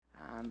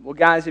Well,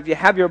 guys, if you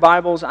have your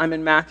Bibles, I'm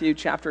in Matthew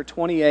chapter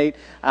 28.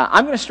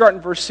 I'm going to start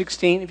in verse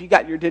 16. If you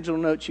got your digital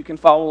notes, you can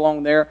follow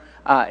along there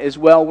as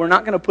well. We're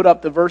not going to put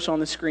up the verse on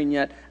the screen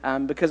yet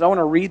because I want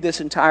to read this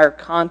entire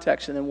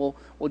context and then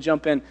we'll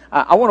jump in.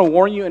 I want to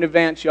warn you in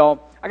advance,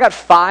 y'all. I got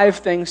 5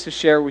 things to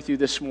share with you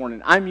this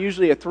morning. I'm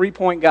usually a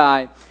 3-point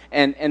guy,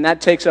 and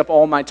that takes up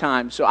all my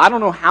time. So I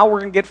don't know how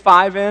we're going to get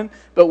 5 in,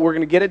 but we're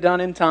going to get it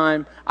done in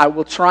time. I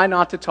will try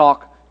not to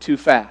talk too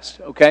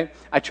fast, okay?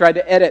 I tried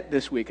to edit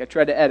this week.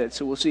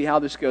 So we'll see how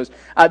this goes.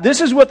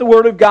 This is what the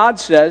Word of God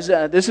says.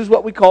 This is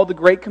what we call the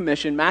Great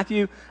Commission.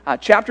 Matthew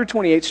chapter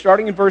 28,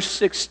 starting in verse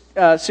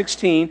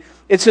 16,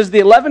 it says, "The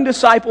 11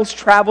 disciples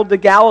traveled to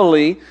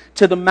Galilee,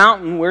 to the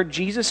mountain where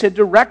Jesus had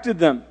directed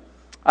them.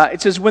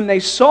 It says, when they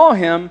saw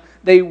him,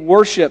 they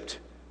worshipped,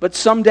 but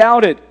some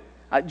doubted.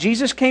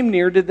 Jesus came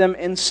near to them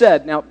and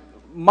said," now,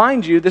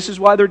 mind you, this is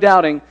why they're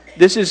doubting.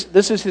 This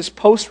is his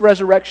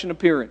post-resurrection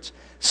appearance.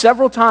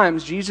 Several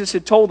times Jesus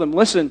had told them,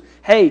 listen,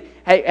 hey,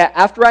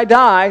 after I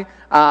die,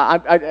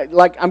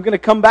 I'm going to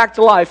come back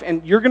to life,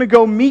 and you're going to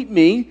go meet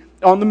me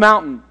on the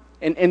mountain.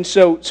 And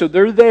so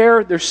they're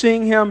there, they're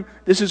seeing him,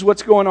 this is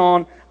what's going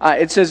on.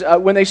 It says,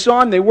 when they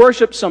saw him, they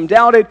worshiped, some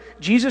doubted.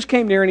 Jesus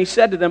came near and he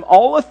said to them,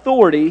 "All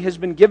authority has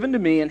been given to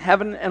me in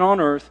heaven and on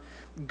earth.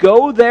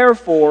 Go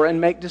therefore and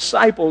make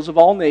disciples of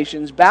all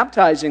nations,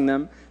 baptizing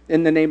them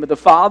in the name of the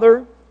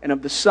Father and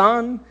of the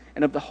Son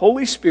and of the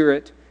Holy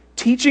Spirit,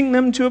 teaching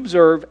them to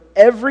observe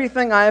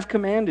everything I have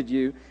commanded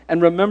you.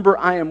 And remember,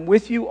 I am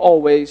with you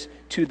always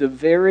to the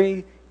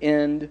very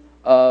end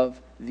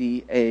of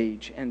the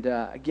age." And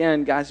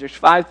again, guys, there's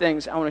 5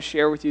 things I want to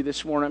share with you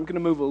this morning. I'm going to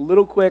move a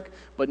little quick,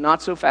 but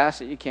not so fast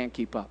that you can't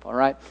keep up, all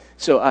right?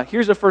 So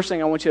here's the first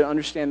thing I want you to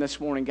understand this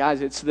morning, guys.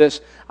 It's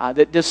this,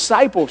 that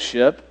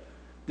discipleship,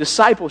 this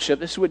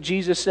is what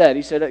Jesus said.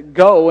 He said,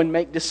 go and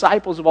make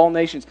disciples of all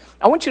nations.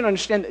 I want you to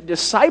understand that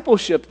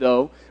discipleship,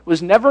 though,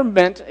 was never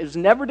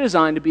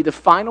designed to be the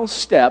final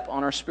step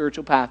on our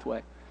spiritual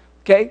pathway.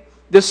 Okay?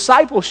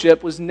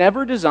 Discipleship was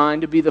never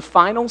designed to be the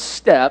final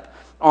step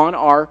on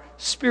our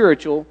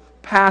spiritual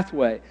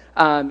pathway.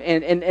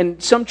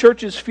 And some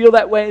churches feel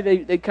that way.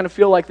 They kind of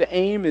feel like the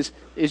aim is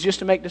just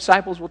to make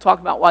disciples. We'll talk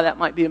about why that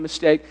might be a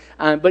mistake.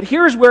 But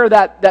here's where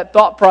that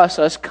thought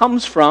process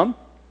comes from.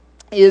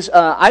 Is,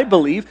 I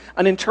believe,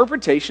 an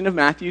interpretation of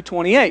Matthew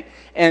 28.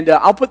 And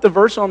I'll put the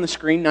verse on the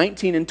screen,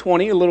 19 and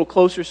 20, a little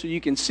closer so you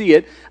can see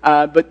it.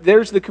 But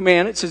there's the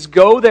command. It says,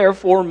 "Go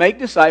therefore, make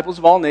disciples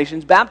of all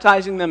nations,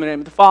 baptizing them in the name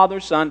of the Father,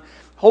 Son,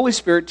 Holy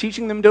Spirit,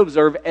 teaching them to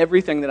observe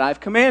everything that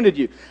I've commanded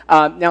you."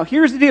 Now,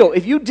 here's the deal.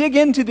 If you dig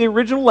into the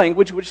original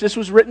language, which this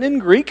was written in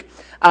Greek,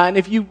 and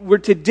if you were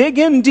to dig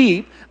in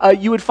deep,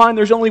 you would find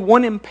there's only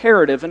one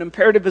imperative. An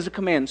imperative is a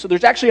command. So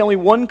there's actually only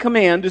one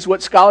command, is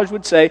what scholars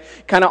would say,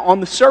 kind of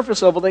on the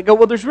surface level. They go,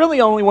 well, there's really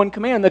only one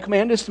command. The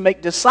command is to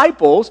make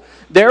disciples.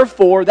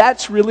 Therefore,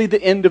 that's really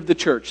the end of the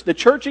church. The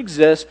church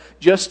exists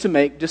just to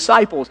make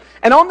disciples.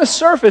 And on the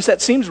surface,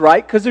 that seems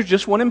right because there's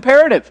just one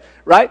imperative,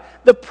 right?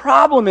 The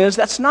problem is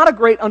that's not a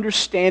great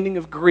understanding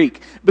of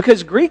Greek,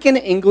 because Greek and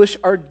English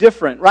are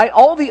different, right?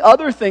 All the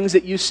other things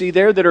that you see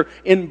there that are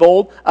in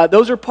bold,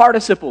 those are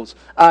participles.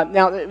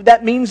 Now,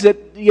 that means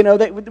that,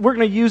 that we're going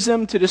to use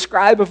them to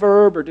describe a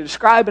verb or to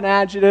describe an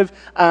adjective,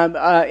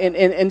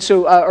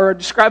 or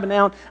describe a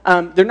noun.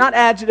 They're not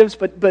adjectives,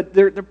 but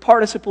they're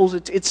participles.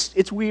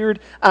 It's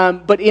weird.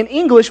 But in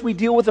English, we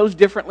deal with those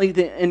differently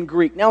than in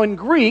Greek. Now, in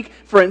Greek,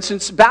 for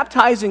instance,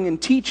 baptizing and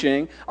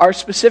teaching are a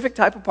specific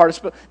type of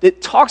participle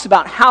that talks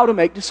about how to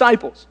make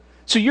disciples.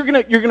 So you're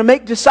gonna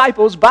make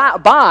disciples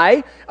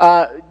by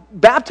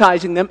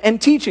baptizing them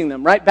and teaching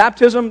them, right?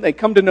 Baptism, they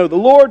come to know the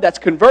Lord. That's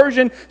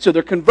conversion. So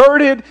they're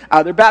converted,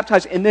 they're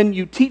baptized, and then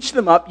you teach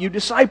them up, you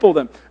disciple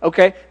them,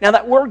 okay? Now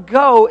that word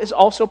 "go" is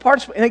also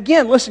participle. And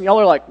again, listen, y'all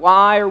are like,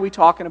 why are we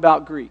talking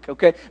about Greek,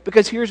 okay?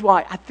 Because here's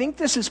why. I think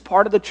this is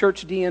part of the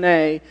church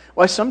DNA,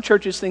 why some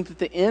churches think that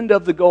the end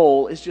of the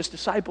goal is just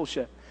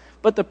discipleship.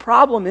 But the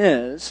problem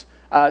is,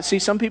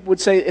 some people would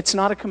say it's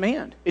not a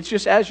command. It's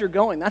just as you're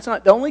going. That's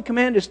not, the only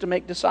command is to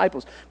make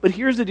disciples. But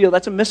here's the deal.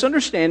 That's a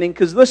misunderstanding,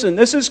 because listen,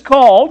 this is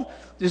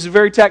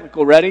very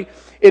technical, ready?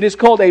 It is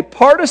called a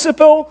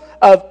participle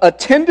of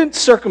attendant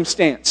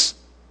circumstance.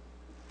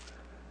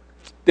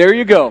 There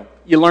you go.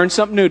 You learned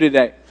something new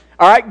today.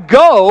 All right,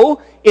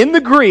 go in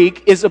the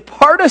Greek is a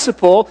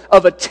participle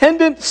of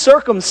attendant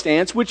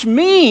circumstance, which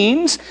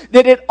means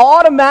that it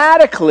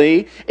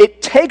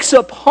takes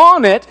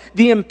upon it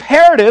the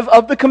imperative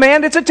of the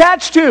command it's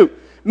attached to,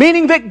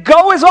 meaning that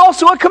go is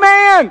also a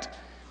command.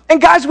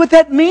 And guys, what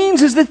that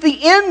means is that the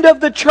end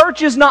of the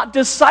church is not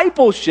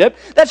discipleship.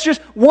 That's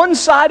just one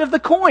side of the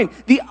coin.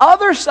 The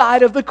other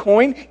side of the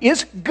coin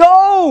is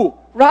go.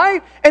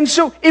 Right? And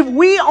so if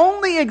we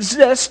only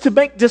exist to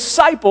make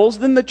disciples,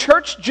 then the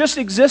church just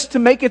exists to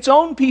make its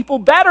own people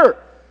better.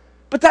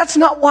 But that's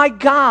not why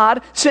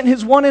God sent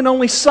His one and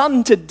only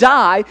Son to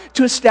die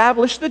to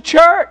establish the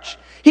church.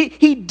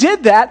 He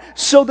did that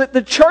so that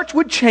the church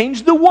would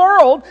change the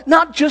world,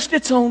 not just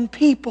its own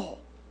people.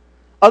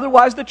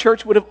 Otherwise, the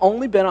church would have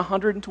only been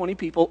 120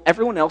 people.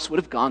 Everyone else would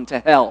have gone to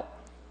hell.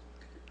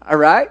 All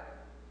right?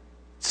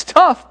 It's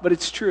tough, but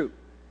it's true.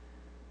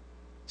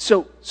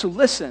 So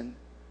listen,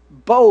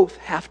 both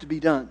have to be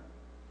done.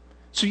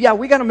 So yeah,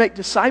 we got to make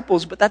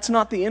disciples, but that's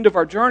not the end of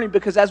our journey,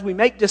 because as we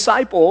make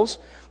disciples,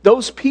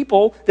 those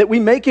people that we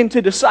make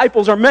into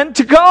disciples are meant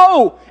to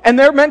go. And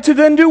they're meant to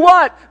then do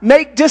what?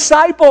 Make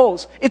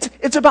disciples.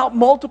 It's about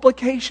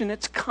multiplication.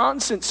 It's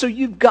constant. So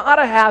you've got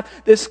to have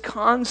this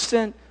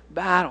constant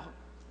battle.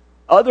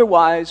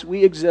 Otherwise,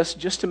 we exist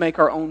just to make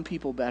our own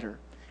people better.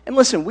 And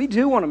listen, we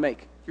do want to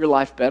make your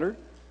life better.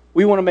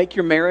 We want to make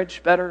your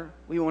marriage better.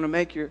 We want to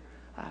make your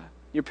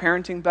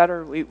parenting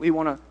better. We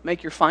want to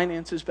make your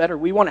finances better.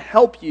 We want to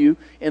help you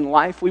in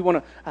life. We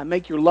want to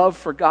make your love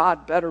for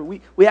God better.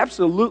 We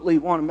absolutely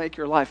want to make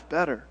your life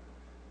better.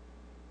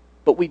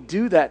 But we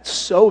do that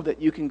so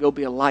that you can go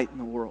be a light in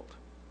the world.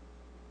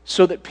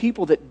 So that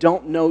people that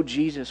don't know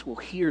Jesus will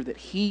hear that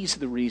He's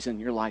the reason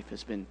your life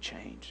has been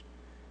changed.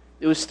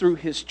 It was through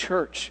His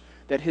church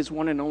that His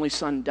one and only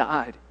Son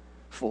died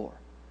for,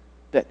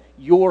 that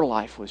your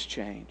life was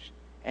changed.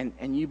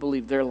 And you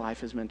believe their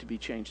life is meant to be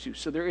changed too.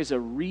 So there is a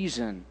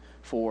reason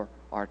for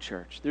our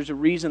church. There's a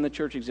reason the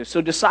church exists.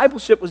 So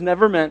discipleship was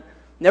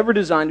never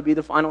designed to be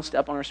the final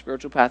step on our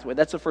spiritual pathway.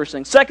 That's the first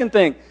thing. Second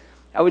thing,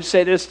 I would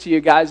say this to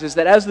you guys, is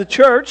that as the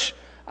church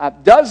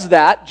does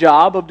that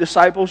job of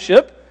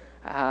discipleship,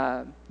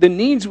 the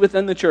needs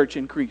within the church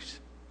increase.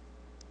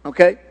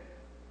 Okay?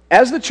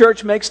 As the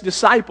church makes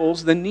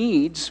disciples, the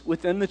needs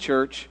within the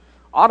church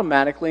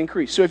automatically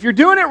increase. So if you're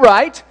doing it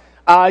right,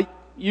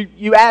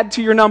 you add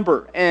to your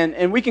number.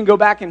 And we can go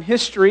back in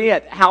history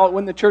at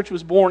when the church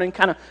was born and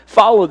kind of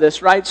follow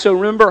this, right? So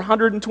remember,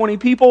 120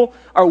 people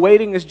are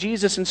waiting as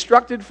Jesus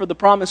instructed for the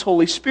promised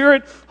Holy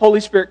Spirit. Holy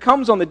Spirit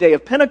comes on the day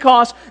of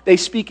Pentecost. They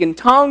speak in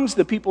tongues.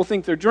 The people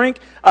think they're drunk,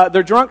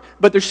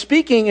 but they're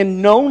speaking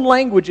in known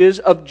languages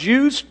of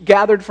Jews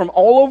gathered from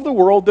all over the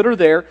world that are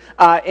there,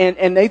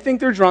 and they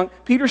think they're drunk.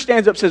 Peter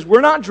stands up and says,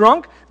 "We're not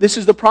drunk. This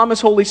is the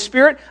promised Holy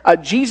Spirit."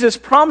 Jesus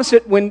promised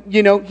it when,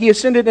 He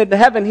ascended into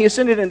heaven. He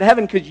ascended into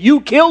heaven because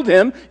you killed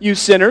Him, you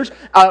sinners.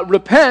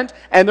 Repent.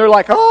 And they're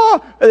like,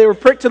 oh, they were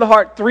pricked to the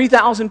heart.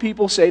 3,000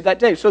 people saved that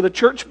day. So the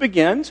church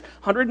begins,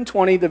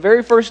 120. The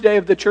very first day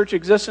of the church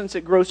existence,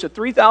 it grows to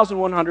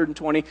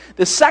 3,120.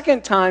 The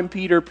second time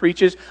Peter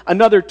preaches,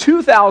 another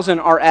 2,000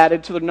 are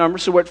added to the number.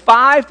 So we're at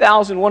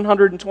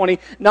 5,120,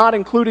 not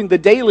including the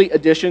daily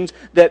additions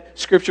that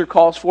Scripture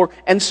calls for.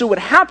 And so what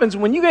happens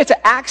when you get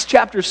to Acts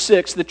chapter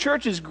 6, the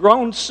church has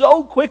grown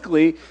so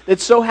quickly that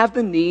so have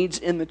the needs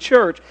in the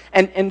church.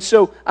 And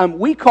so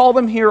we call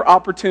them here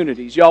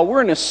opportunities. Y'all,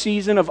 we're in a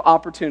season of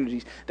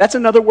opportunities. That's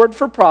another word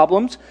for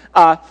problems.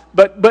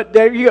 But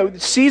there you go.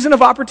 Season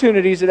of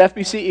opportunities at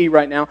FBCE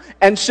right now.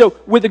 And so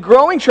with the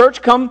growing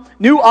church come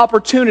new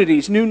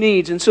opportunities, new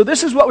needs. And so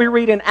this is what we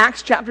read in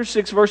Acts chapter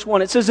 6, verse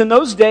 1. It says, "In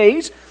those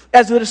days,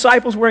 as the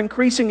disciples were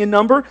increasing in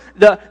number,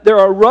 there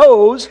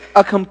arose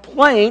a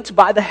complaint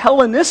by the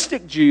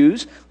Hellenistic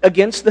Jews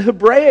against the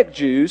Hebraic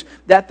Jews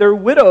that their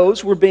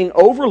widows were being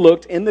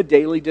overlooked in the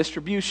daily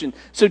distribution."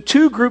 So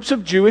two groups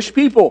of Jewish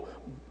people.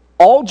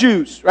 All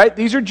Jews, right?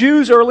 These are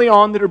Jews early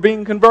on that are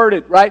being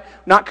converted, right?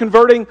 Not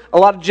converting a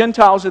lot of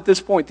Gentiles at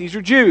this point. These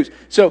are Jews.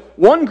 So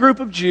one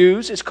group of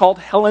Jews is called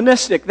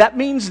Hellenistic. That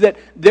means that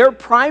their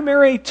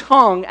primary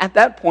tongue at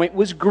that point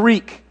was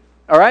Greek.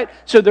 All right?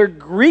 So they're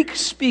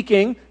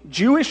Greek-speaking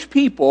Jewish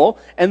people,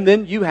 and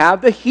then you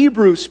have the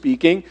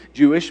Hebrew-speaking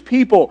Jewish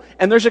people.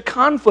 And there's a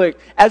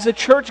conflict. As the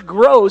church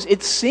grows,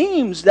 it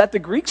seems that the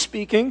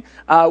Greek-speaking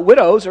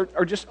widows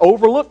are just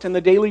overlooked in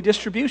the daily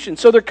distribution.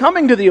 So they're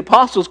coming to the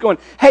apostles going,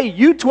 "Hey,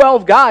 you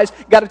 12 guys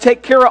got to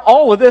take care of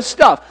all of this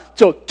stuff."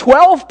 So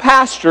 12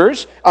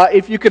 pastors,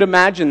 if you could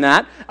imagine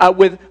that,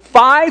 with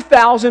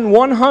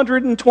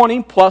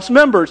 5,120 plus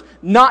members.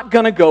 Not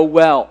going to go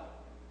well.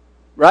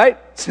 Right?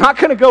 It's not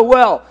going to go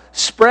well.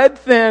 Spread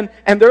thin,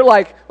 and they're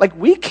like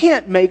we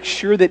can't make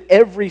sure that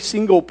every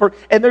single person,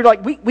 and they're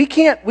like, we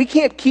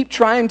can't keep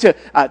trying to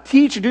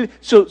teach and do.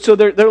 So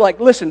they're like,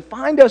 listen,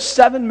 find us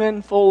 7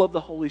 men full of the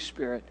Holy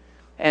Spirit,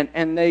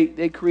 and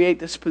they create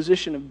this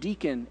position of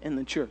deacon in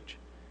the church.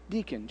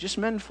 Deacon, just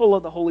men full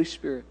of the Holy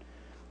Spirit.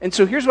 And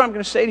so here's what I'm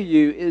going to say to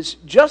you is,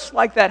 just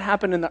like that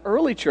happened in the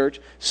early church,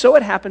 so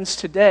it happens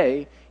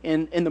today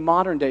in the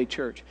modern day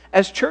church.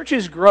 As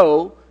churches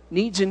grow,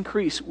 needs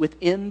increase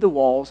within the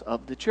walls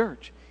of the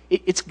church.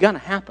 It's going to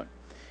happen.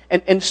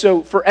 And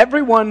so for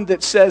everyone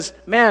that says,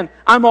 "Man,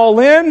 I'm all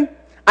in,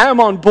 I am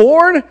on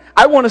board,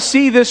 I want to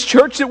see this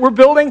church that we're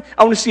building,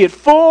 I want to see it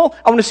full,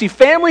 I want to see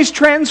families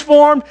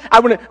transformed, I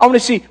want to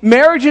see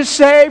marriages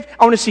saved,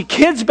 I want to see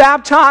kids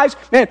baptized,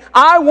 man,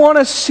 I want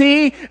to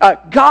see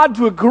God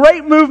do a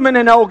great movement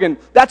in Elgin."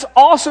 That's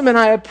awesome, and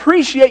I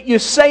appreciate you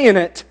saying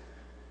it.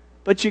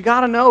 But you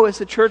got to know, as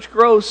the church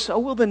grows, so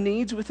will the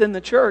needs within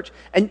the church.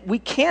 And we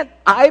can't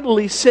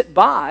idly sit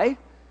by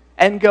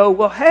and go,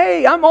 "Well,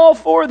 hey, I'm all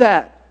for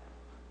that."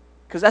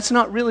 Because that's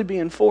not really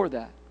being for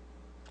that.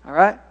 All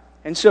right?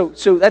 And so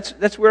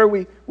that's where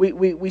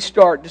we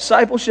start.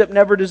 Discipleship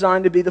never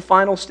designed to be the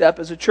final step.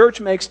 As a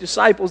church makes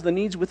disciples, the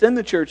needs within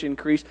the church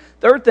increase.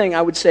 Third thing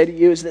I would say to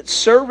you is that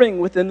serving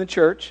within the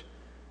church,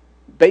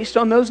 based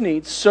on those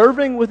needs,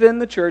 serving within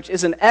the church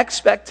is an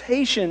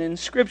expectation in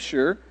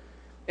Scripture,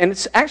 and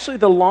it's actually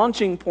the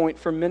launching point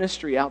for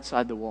ministry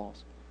outside the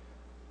walls.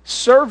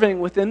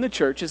 Serving within the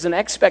church is an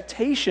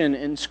expectation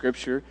in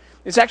Scripture.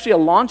 It's actually a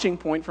launching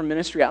point for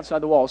ministry outside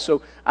the walls.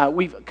 So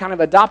we've kind of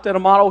adopted a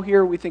model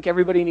here. We think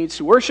everybody needs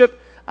to worship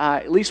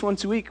at least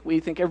once a week. We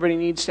think everybody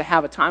needs to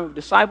have a time of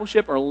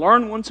discipleship or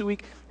learn once a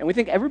week. And we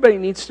think everybody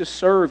needs to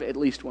serve at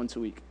least once a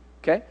week.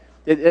 Okay?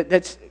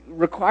 That's a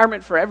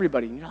requirement for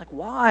everybody. And you're like,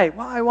 why?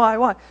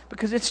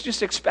 Because it's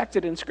just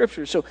expected in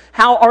Scripture. So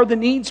how are the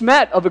needs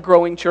met of a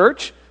growing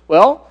church?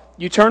 Well,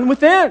 you turn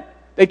within.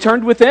 They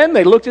turned within.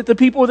 They looked at the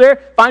people there.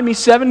 Find me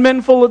 7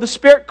 men full of the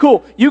Spirit.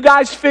 Cool. You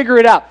guys figure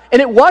it out. And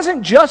it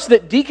wasn't just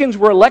that deacons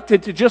were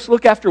elected to just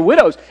look after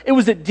widows. It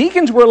was that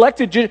deacons were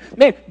elected to,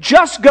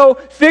 just go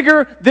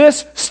figure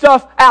this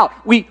stuff out.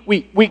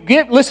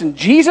 Listen,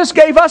 Jesus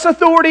gave us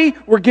authority.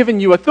 We're giving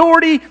you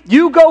authority.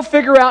 You go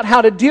figure out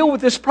how to deal with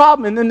this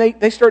problem. And then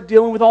they start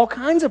dealing with all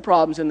kinds of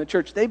problems in the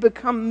church. They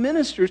become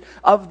ministers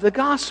of the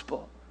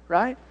gospel,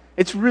 right?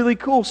 It's really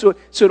cool. So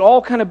it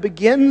all kind of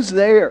begins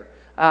there.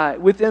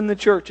 Within the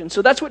church. And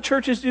so that's what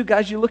churches do,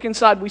 guys. You look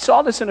inside. We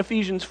saw this in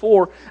Ephesians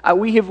 4.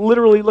 We have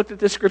literally looked at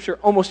this scripture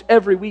almost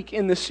every week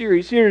in this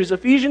series. Here is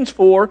Ephesians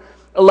 4,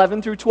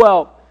 11 through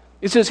 12.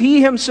 It says,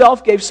 He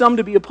Himself gave some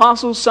to be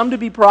apostles, some to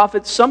be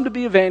prophets, some to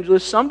be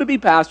evangelists, some to be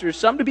pastors,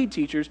 some to be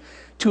teachers,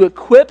 to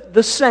equip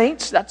the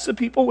saints, that's the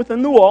people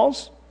within the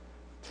walls,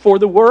 for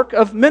the work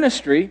of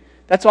ministry.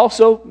 That's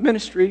also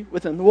ministry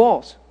within the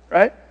walls,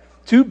 right?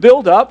 To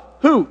build up,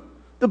 who?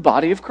 The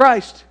body of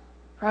Christ,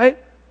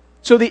 right?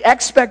 So the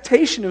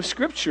expectation of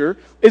Scripture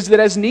is that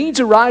as needs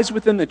arise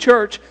within the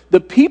church, the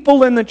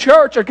people in the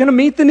church are going to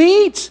meet the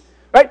needs,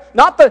 right?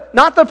 Not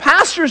the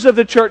pastors of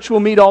the church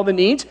will meet all the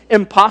needs,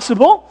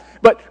 impossible,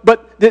 but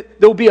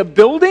there'll be a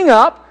building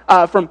up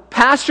from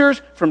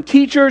pastors, from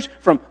teachers,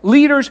 from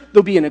leaders.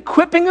 There'll be an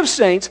equipping of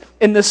saints,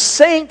 and the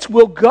saints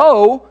will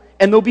go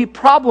and there'll be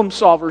problem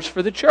solvers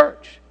for the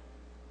church.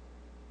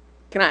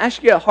 Can I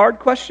ask you a hard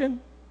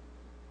question?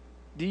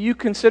 Do you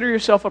consider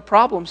yourself a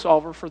problem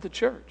solver for the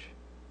church?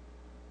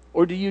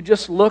 Or do you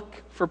just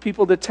look for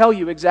people to tell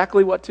you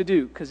exactly what to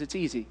do because it's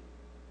easy?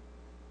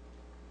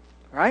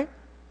 Right?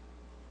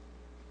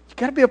 You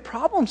got to be a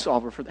problem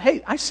solver for that.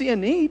 Hey, I see a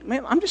need.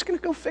 Man, I'm just going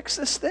to go fix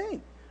this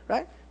thing.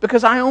 Right?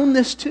 Because I own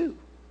this too.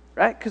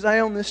 Right? Because I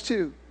own this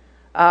too.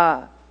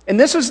 And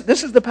this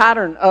is the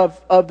pattern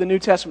of the New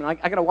Testament.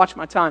 I got to watch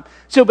my time.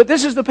 But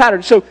this is the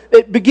pattern. So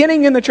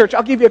beginning in the church,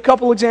 I'll give you a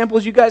couple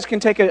examples. You guys can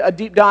take a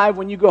deep dive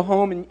when you go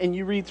home and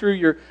you read through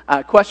your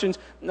questions.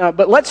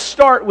 But let's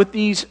start with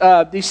these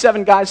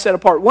 7 guys set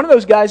apart. One of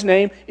those guys'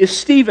 name is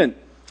Stephen.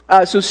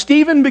 So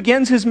Stephen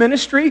begins his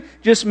ministry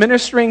just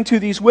ministering to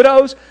these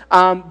widows.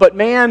 But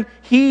man,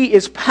 he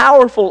is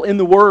powerful in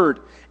the Word.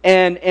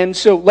 And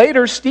so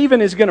later, Stephen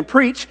is going to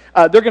preach.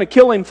 They're going to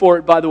kill him for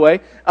it, by the way.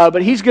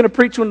 But he's going to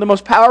preach one of the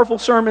most powerful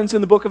sermons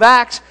in the book of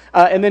Acts.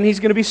 And then he's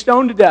going to be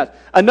stoned to death.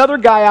 Another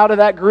guy out of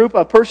that group,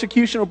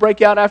 persecution will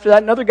break out after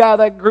that. Another guy out of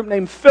that group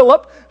named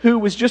Philip, who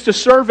was just a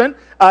servant,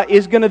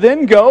 is going to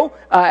then go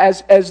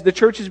as the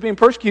church is being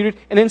persecuted.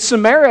 And in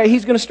Samaria,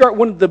 he's going to start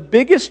one of the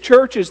biggest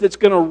churches that's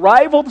going to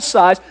rival the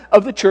size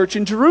of the church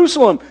in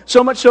Jerusalem.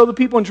 So much so the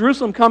people in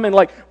Jerusalem come in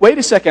like, wait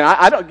a second,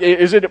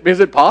 is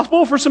it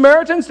possible for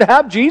Samaritans to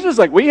have Jesus?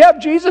 Like, we have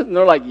Jesus? And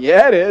they're like,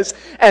 yeah, it is.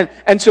 And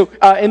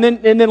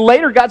then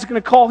later God's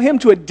going to call him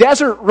to a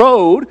desert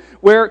road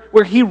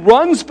where he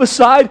runs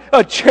beside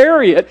a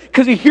chariot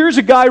because he hears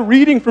a guy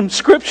reading from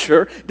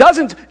Scripture,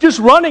 doesn't just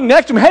running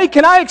next to him, hey,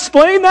 can I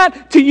explain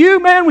that to you,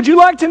 man? Would you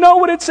like to know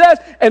what it says?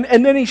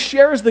 And then he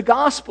shares the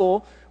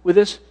gospel with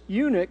this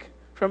eunuch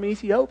from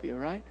Ethiopia,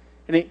 right?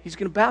 And he's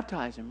going to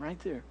baptize him right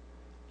there.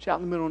 It's out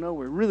in the middle of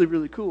nowhere. Really,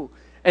 really cool.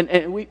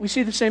 And we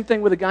see the same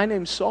thing with a guy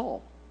named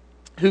Saul,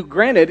 who,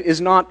 granted, is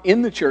not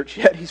in the church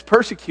yet. He's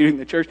persecuting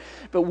the church.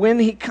 But when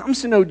he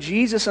comes to know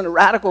Jesus in a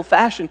radical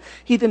fashion,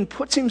 he then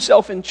puts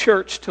himself in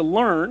church to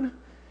learn.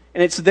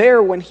 And it's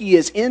there when he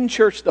is in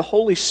church, the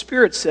Holy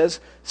Spirit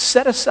says,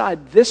 set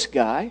aside this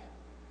guy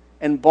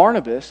and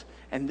Barnabas,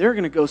 and they're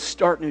going to go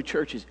start new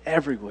churches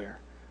everywhere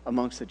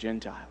amongst the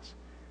Gentiles.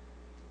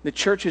 The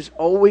church has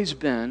always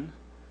been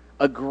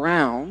a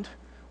ground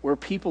where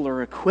people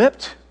are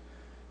equipped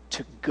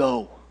to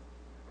go,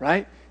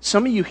 right?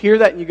 Some of you hear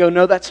that and you go,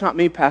 no, that's not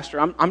me, Pastor.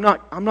 I'm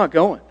not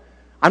going.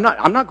 I'm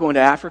not going to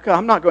Africa.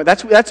 I'm not going.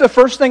 That's the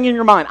first thing in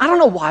your mind. I don't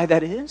know why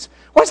that is.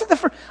 Why is it the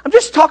first? I'm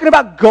just talking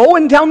about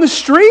going down the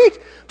street.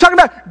 I'm talking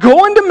about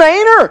going to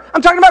Manor.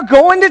 I'm talking about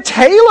going to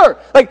Taylor.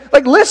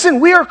 Like listen,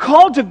 we are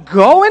called to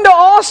go into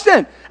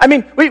Austin. I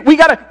mean, we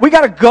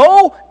gotta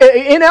go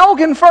in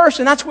Elgin first,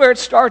 and that's where it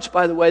starts,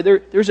 by the way.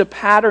 There's a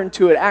pattern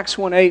to it. Acts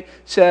 1:8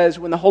 says,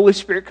 when the Holy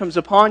Spirit comes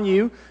upon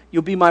you,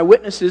 you'll be my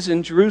witnesses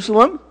in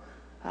Jerusalem,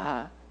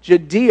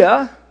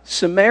 Judea,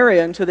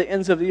 Samaria and to the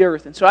ends of the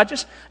earth. And so I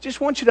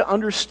just want you to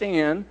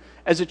understand,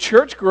 as a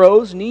church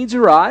grows, needs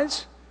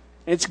arise,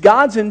 and it's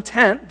God's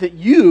intent that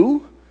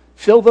you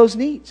fill those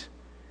needs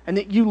and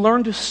that you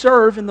learn to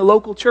serve in the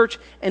local church.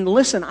 And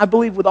listen, I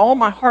believe with all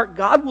my heart,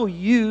 God will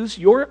use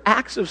your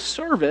acts of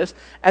service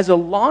as a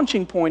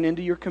launching point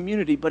into your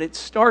community, but it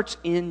starts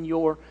in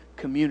your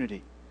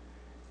community.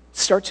 It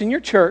starts in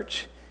your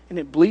church, and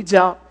it bleeds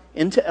out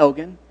into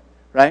Elgin,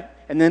 right?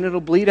 And then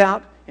it'll bleed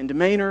out into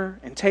Manor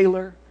and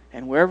Taylor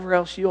and wherever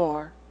else you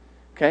are,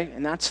 okay?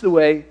 And that's the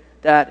way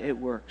that it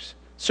works.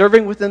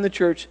 Serving within the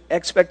church,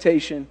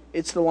 expectation,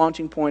 it's the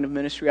launching point of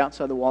ministry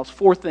outside the walls.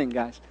 Fourth thing,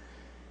 guys.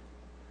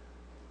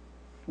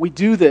 We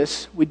do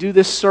this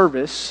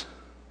service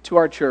to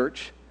our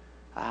church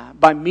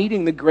by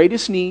meeting the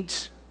greatest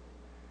needs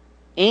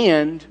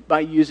and by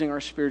using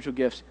our spiritual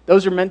gifts.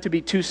 Those are meant to be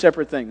two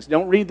separate things.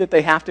 Don't read that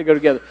they have to go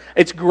together.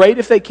 It's great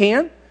if they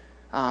can,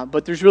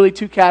 but there's really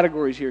two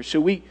categories here. So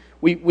we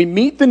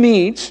meet the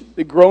needs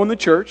that grow in the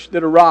church,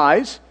 that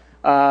arise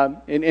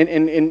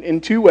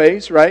in two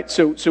ways, right?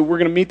 So we're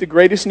going to meet the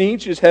greatest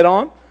needs, just head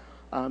on.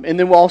 And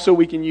then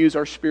we can use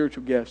our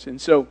spiritual gifts.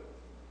 And so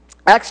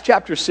Acts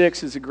chapter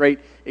 6 is a great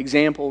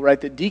example, right,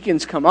 that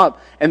deacons come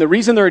up. And the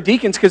reason there are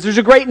deacons is because there's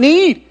a great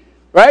need,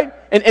 right?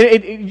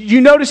 And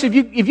you notice if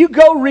you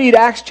go read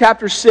Acts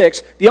chapter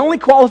 6, the only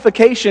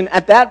qualification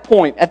at that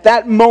point, at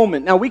that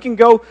moment, now we can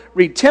go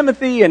read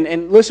Timothy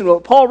and listen to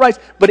what Paul writes,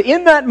 but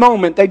in that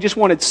moment, they just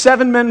wanted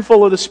 7 men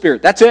full of the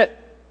Spirit. That's it.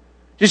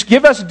 Just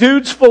give us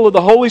dudes full of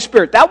the Holy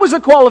Spirit. That was a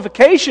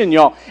qualification,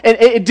 y'all. And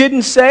it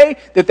didn't say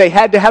that they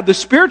had to have the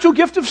spiritual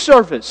gift of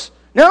service.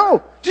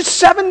 No, just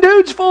 7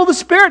 dudes full of the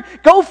Spirit.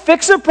 Go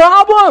fix a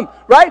problem,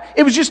 right?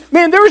 It was just,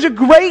 man, there was a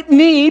great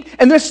need,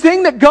 and this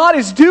thing that God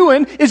is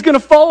doing is going to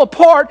fall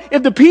apart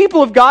if the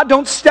people of God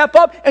don't step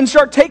up and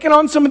start taking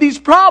on some of these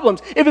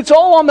problems. If it's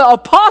all on the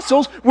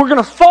apostles, we're going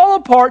to fall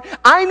apart.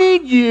 I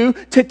need you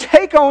to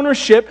take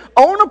ownership,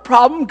 own a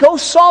problem, go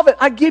solve it.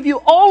 I give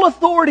you all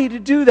authority to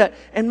do that.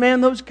 And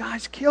man, those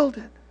guys killed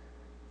it.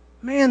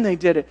 Man, they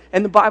did it.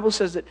 And the Bible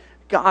says that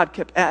God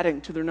kept adding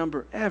to their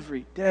number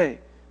every day,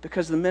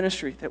 because of the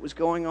ministry that was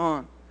going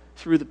on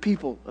through the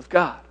people of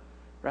God,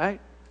 right?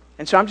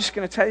 And so I'm just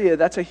going to tell you,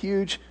 that's a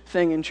huge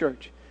thing in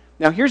church.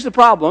 Now, here's the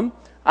problem.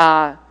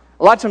 A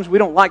lot of times we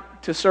don't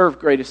like to serve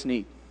greatest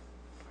need,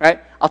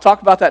 right? I'll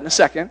talk about that in a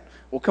second.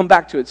 We'll come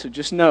back to it, so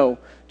just know.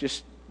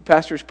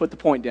 Pastors put the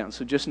point down,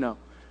 so just know.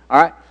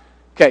 All right?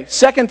 Okay,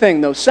 second thing,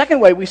 though.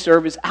 Second way we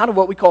serve is out of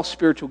what we call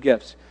spiritual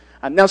gifts.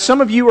 Now, some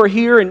of you are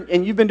here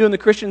and you've been doing the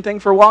Christian thing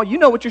for a while. You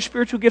know what your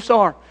spiritual gifts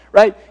are,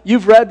 right?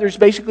 You've read there's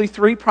basically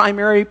 3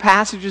 primary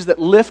passages that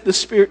list the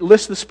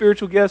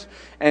spiritual gifts.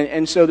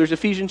 And so there's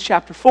Ephesians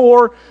chapter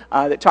 4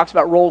 that talks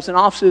about roles and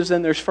offices.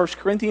 Then there's 1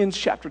 Corinthians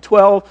chapter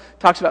 12,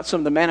 talks about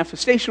some of the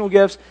manifestational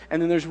gifts.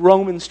 And then there's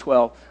Romans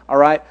 12, all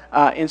right?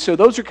 And so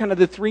those are kind of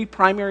the 3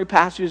 primary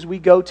passages we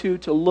go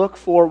to look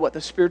for what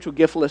the spiritual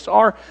gift lists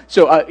are.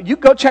 So you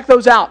go check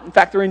those out. In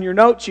fact, they're in your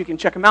notes. You can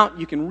check them out.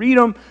 You can read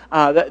them.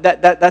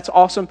 That's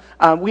awesome.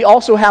 We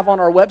also have on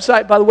our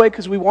website, by the way,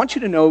 because we want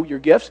you to know your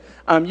gifts,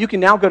 you can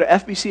now go to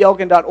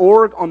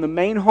fbcelgin.org on the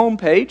main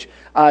homepage.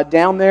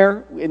 Down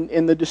there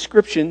in the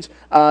descriptions,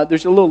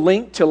 there's a little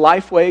link to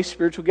Lifeway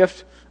Spiritual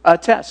Gift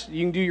Test.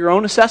 You can do your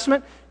own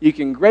assessment. You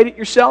can grade it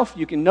yourself.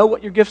 You can know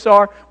what your gifts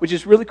are, which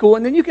is really cool.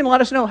 And then you can let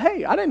us know,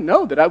 hey, I didn't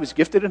know that I was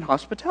gifted in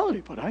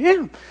hospitality, but I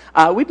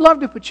am. We'd love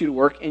to put you to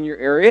work in your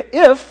area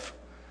if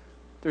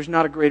there's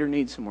not a greater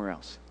need somewhere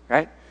else,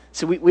 right?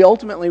 So we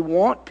ultimately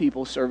want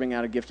people serving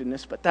out of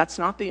giftedness, but that's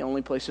not the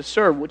only place to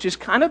serve, which is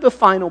kind of the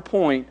final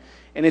point,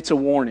 and it's a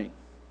warning.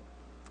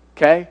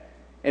 Okay?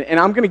 And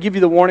I'm going to give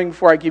you the warning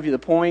before I give you the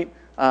point.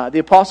 The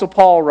Apostle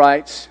Paul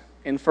writes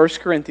in 1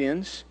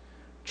 Corinthians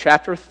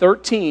chapter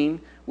 13,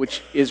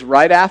 which is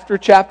right after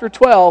chapter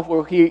 12,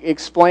 where he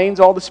explains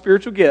all the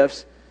spiritual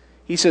gifts.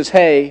 He says,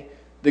 hey,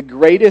 the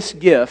greatest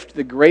gift,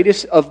 the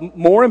greatest of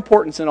more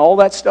importance than all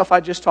that stuff I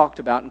just talked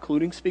about,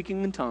 including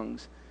speaking in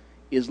tongues,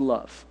 is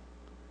love.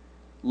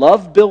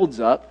 Love builds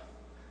up,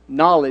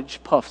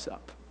 knowledge puffs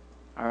up.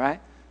 All right?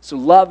 So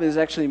love is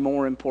actually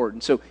more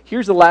important. So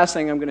here's the last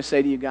thing I'm going to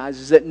say to you guys,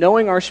 is that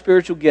knowing our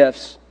spiritual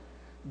gifts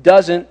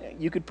doesn't,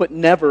 you could put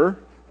never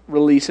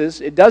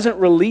releases, it doesn't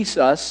release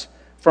us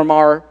from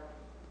our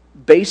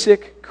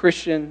basic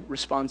Christian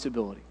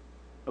responsibility.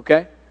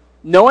 Okay?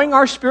 Knowing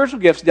our spiritual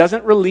gifts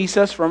doesn't release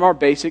us from our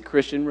basic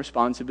Christian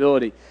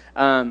responsibility.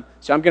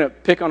 So I'm going to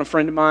pick on a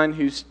friend of mine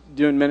who's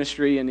doing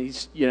ministry, and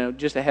he's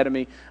just ahead of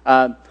me.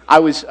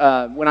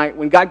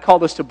 When God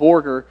called us to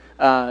Borger,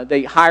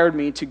 they hired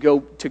me to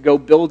go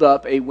build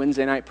up a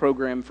Wednesday night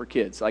program for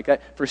kids, like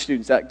that, for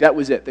students. That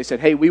was it. They said,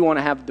 hey, we want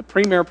to have the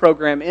premier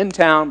program in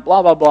town,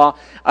 blah, blah, blah.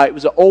 It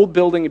was an old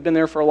building, had been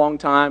there for a long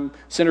time,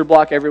 cinder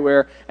block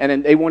everywhere, and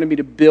then they wanted me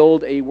to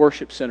build a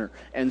worship center.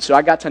 And so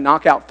I got to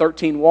knock out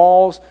 13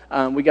 walls.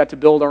 We got to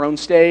build our own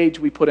stage.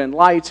 We put in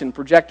lights and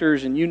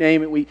projectors and you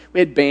name it. We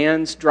had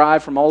bands drive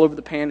from all over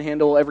the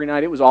Panhandle every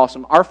night. It was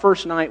awesome. Our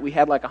first night, we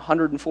had like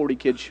 140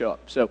 kids show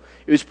up. So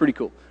it was pretty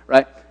cool,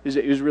 right?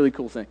 It was a really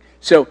cool thing.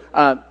 So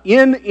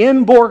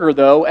in Borger,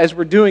 though, as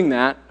we're doing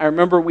that, I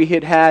remember we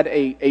had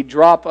a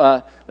drop,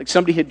 like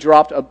somebody had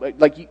dropped,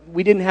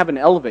 we didn't have an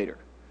elevator.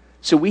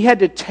 So we had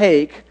to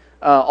take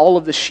all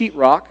of the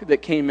sheetrock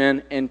that came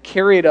in and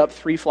carry it up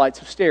 3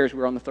 flights of stairs. We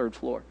were on the 3rd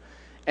floor.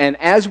 And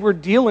as we're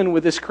dealing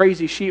with this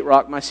crazy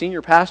sheetrock, my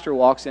senior pastor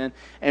walks in,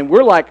 and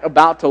we're like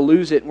about to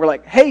lose it. And we're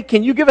like, hey,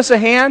 can you give us a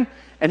hand?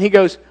 And he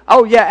goes,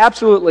 oh, yeah,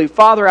 absolutely.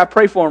 Father, I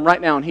pray for him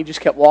right now. And he just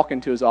kept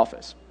walking to his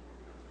office.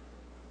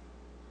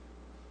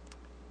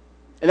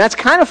 And that's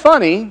kind of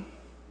funny,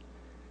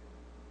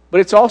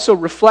 but it's also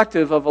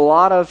reflective of a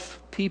lot of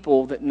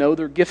people that know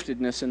their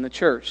giftedness in the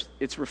church.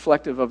 It's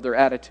reflective of their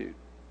attitude.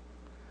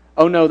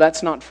 Oh, no,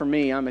 that's not for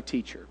me. I'm a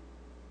teacher.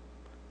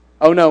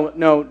 Oh,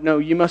 no,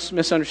 you must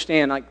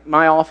misunderstand. Like,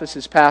 my office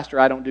is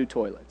pastor. I don't do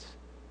toilets.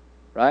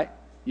 Right?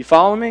 You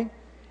follow me?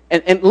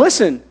 And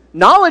listen,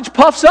 knowledge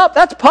puffs up.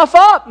 That's puff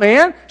up,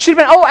 man. She'd have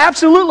been, oh,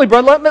 absolutely,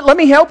 brother. Let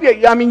me help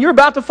you. I mean, you're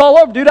about to fall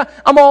over, dude.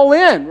 I'm all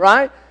in,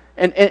 right?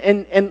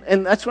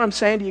 And that's what I'm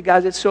saying to you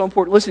guys. It's so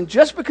important. Listen,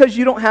 just because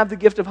you don't have the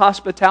gift of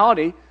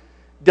hospitality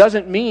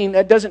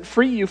doesn't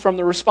free you from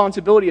the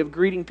responsibility of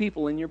greeting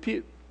people in your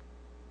pew.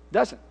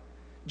 Doesn't.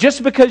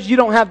 Just because you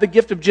don't have the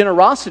gift of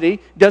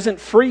generosity doesn't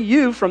free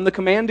you from the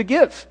command to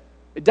give.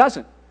 It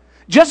doesn't.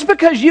 Just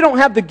because you don't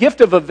have the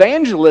gift of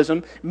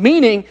evangelism,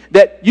 meaning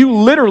that you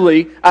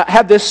literally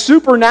have this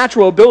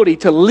supernatural ability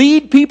to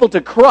lead people to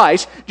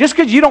Christ, just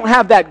because you don't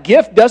have that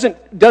gift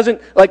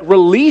doesn't like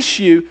release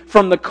you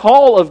from the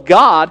call of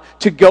God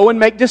to go and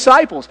make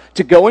disciples,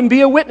 to go and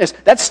be a witness.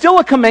 That's still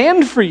a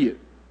command for you,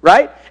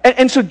 right?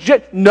 And so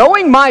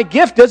knowing my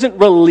gift doesn't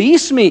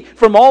release me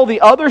from all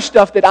the other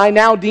stuff that I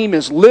now deem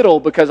as little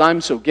because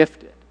I'm so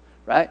gifted,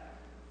 right?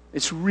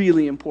 It's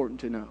really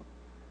important to know.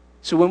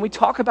 So when we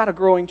talk about a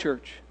growing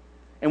church,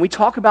 and we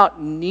talk about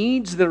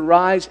needs that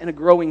arise in a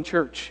growing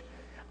church,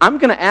 I'm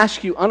going to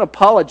ask you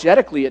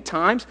unapologetically at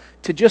times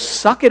to just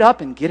suck it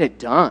up and get it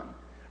done,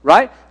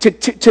 right?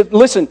 To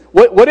listen,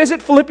 what is it,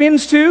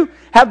 Philippians 2?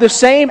 Have the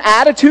same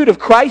attitude of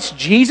Christ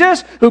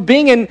Jesus, who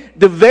being in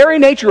the very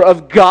nature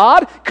of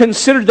God,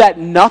 considered that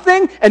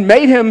nothing and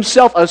made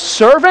himself a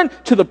servant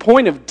to the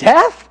point of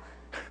death?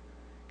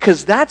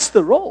 Because that's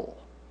the role,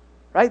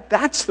 right?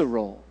 That's the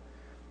role.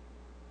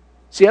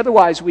 See,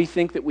 otherwise we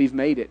think that we've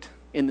made it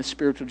in the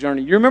spiritual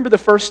journey. You remember the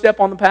first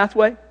step on the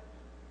pathway?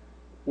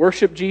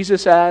 Worship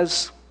Jesus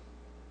as...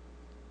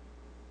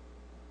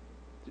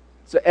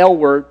 It's an L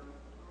word.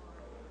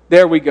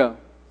 There we go.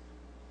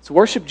 So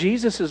worship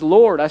Jesus as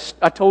Lord.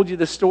 I told you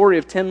the story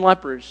of 10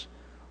 lepers.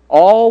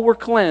 All were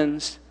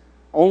cleansed.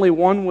 Only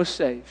one was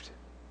saved.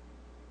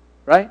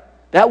 Right?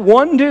 That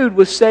one dude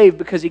was saved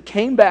because he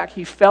came back,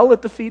 he fell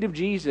at the feet of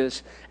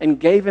Jesus and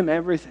gave him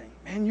everything.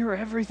 Man, you're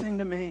everything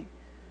to me.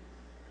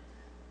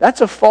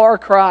 That's a far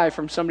cry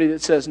from somebody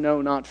that says,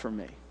 no, not for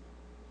me.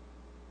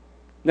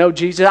 No,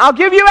 Jesus, I'll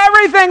give you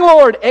everything,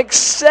 Lord,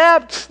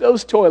 except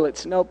those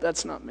toilets. Nope,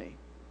 that's not me.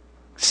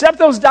 Except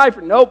those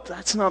diapers. Nope,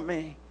 that's not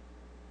me.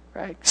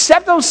 Right?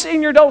 Except those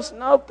senior adults.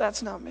 Nope,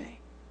 that's not me.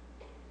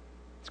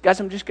 So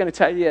guys, I'm just going to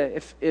tell you,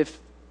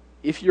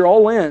 if you're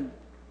all in,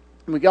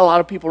 and we got a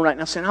lot of people right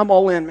now saying, I'm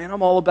all in, man,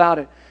 I'm all about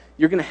it.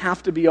 You're going to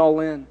have to be all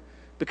in.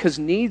 Because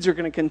needs are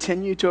going to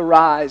continue to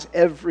arise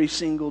every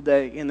single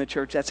day in the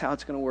church. That's how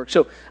it's going to work.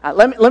 So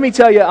let me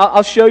tell you,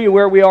 I'll show you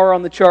where we are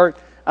on the chart.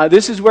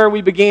 This is where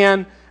we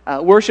began.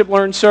 Worship,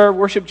 learn, serve.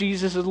 Worship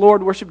Jesus as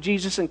Lord. Worship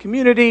Jesus in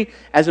community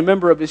as a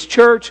member of His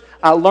church.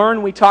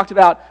 Learn, we talked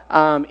about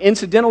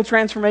incidental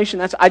transformation.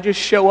 That's I just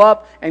show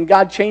up and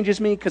God changes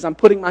me because I'm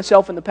putting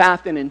myself in the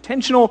path. And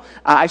intentional,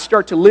 I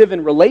start to live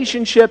in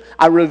relationship.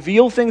 I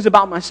reveal things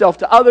about myself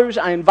to others.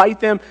 I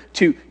invite them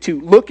to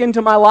look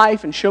into my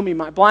life and show me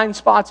my blind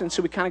spots. And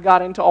so we kind of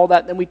got into all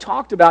that. Then we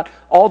talked about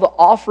all the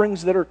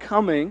offerings that are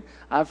coming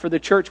for the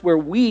church where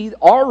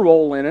our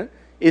role in it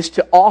is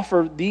to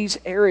offer these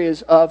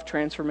areas of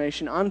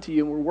transformation unto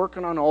you. And we're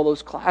working on all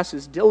those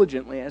classes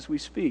diligently as we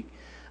speak.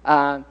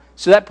 So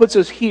that puts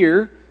us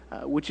here,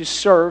 which is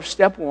serve,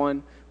 step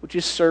one, which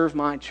is serve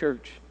my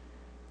church.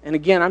 And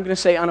again, I'm going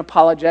to say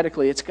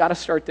unapologetically, it's got to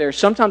start there.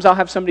 Sometimes I'll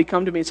have somebody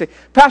come to me and say,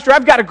 Pastor,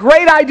 I've got a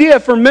great idea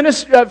for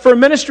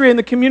ministry in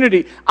the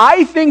community.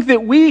 I think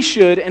that we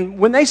should, and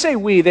when they say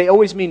we, they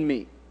always mean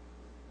me.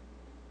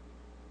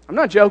 I'm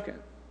not joking.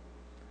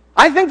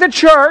 I think the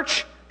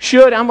church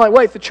should, I'm like,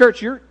 wait, the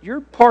church,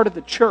 you're part of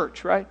the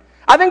church, right?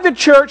 I think the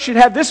church should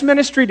have this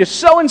ministry to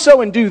so-and-so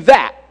and do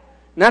that.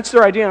 And that's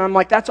their idea. And I'm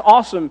like, that's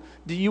awesome.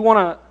 Do you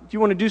want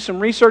to do some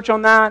research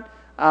on that?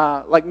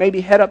 Like maybe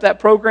head up that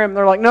program? And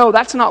they're like, no,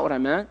 that's not what I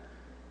meant.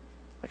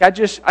 Like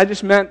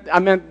I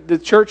meant the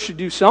church should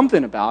do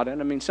something about it.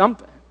 I mean,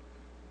 something,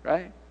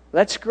 right?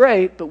 That's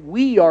great, but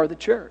we are the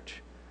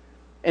church.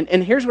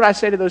 And here's what I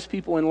say to those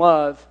people in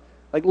love.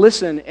 Like,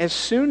 listen, as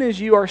soon as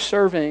you are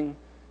serving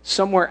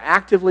somewhere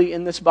actively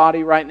in this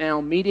body right now,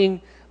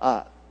 meeting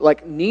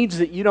like needs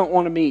that you don't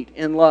want to meet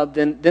in love,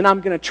 then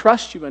I'm going to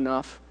trust you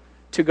enough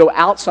to go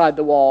outside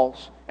the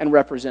walls and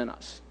represent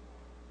us.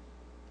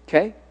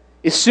 Okay?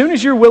 As soon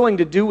as you're willing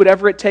to do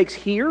whatever it takes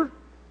here,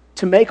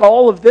 to make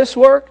all of this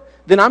work,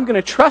 then I'm going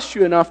to trust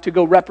you enough to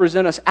go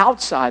represent us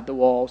outside the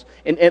walls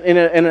in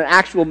an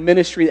actual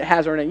ministry that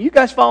has our name. You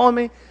guys follow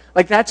me?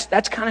 Like that's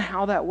kind of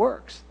how that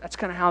works. That's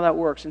kind of how that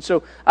works. And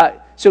so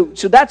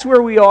that's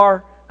where we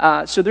are.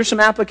 So there's some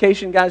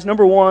application, guys.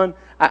 Number one,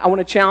 I want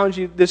to challenge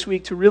you this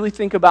week to really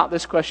think about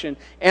this question.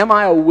 Am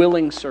I a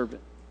willing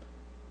servant?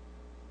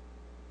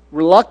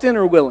 Reluctant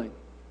or willing?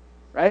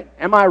 Right?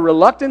 Am I a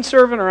reluctant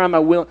servant or am I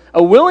willing?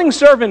 A willing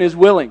servant is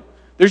willing.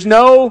 There's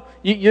no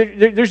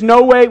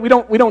way, we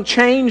don't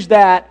change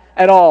that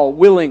at all.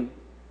 Willing.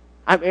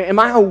 Am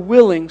I a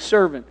willing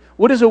servant?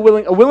 What is a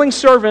willing? A willing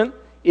servant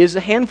is a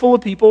handful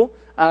of people,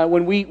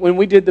 when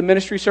we did the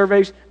ministry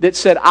surveys, that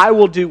said, I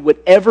will do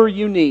whatever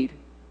you need,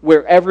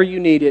 wherever you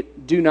need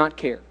it, do not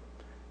care.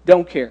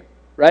 Don't care,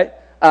 right?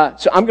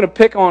 So I'm going to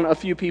pick on a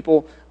few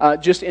people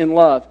just in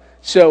love.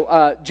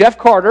 So Jeff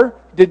Carter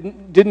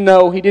didn't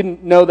know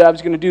that I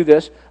was going to do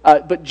this.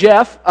 But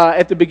Jeff,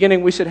 at the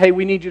beginning, we said, hey,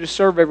 we need you to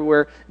serve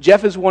everywhere.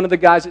 Jeff is one of the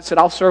guys that said,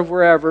 I'll serve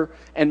wherever.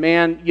 And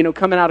man,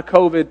 coming out of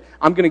COVID,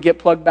 I'm going to get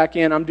plugged back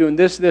in. I'm doing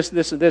this, and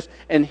this.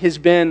 And has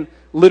been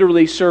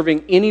literally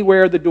serving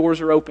anywhere the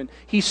doors are open.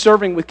 He's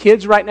serving with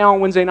kids right now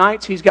on Wednesday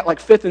nights. He's got like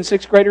 5th and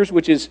 6th graders,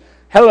 which is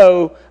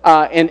hello.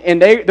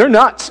 And they're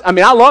nuts. I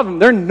mean, I love them.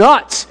 They're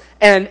nuts.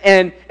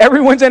 And every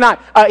Wednesday night,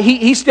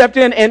 he stepped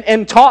in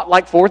and taught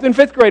like 4th and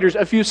 5th graders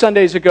a few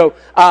Sundays ago.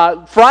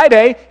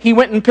 Friday, he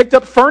went and picked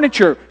up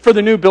furniture for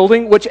the new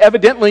building, which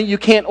evidently you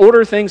can't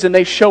order things and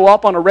they show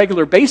up on a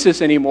regular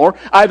basis anymore.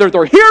 Either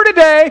they're here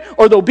today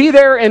or they'll be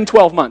there in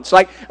 12 months.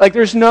 Like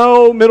there's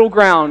no middle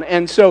ground.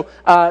 And so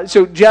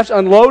Jeff's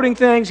unloading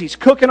things. He's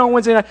cooking on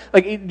Wednesday night.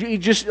 Like he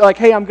just like,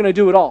 hey, I'm going to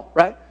do it all,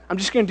 right? I'm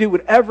just going to do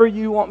whatever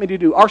you want me to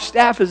do. Our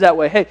staff is that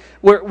way. Hey,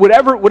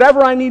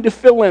 whatever I need to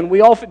fill in.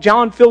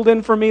 John filled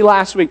in for me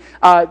last week.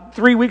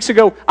 3 weeks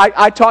ago,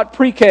 I taught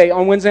pre-K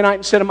on Wednesday night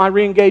instead of my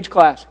re-engage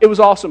class. It was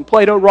awesome.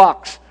 Play-Doh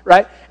rocks,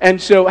 right?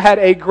 And so had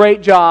a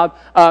great job.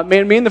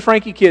 Man, me and the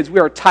Frankie kids, we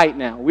are tight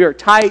now. We are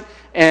tight.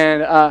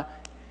 And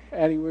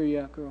Addie, where you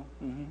at, girl?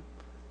 Mm-hmm.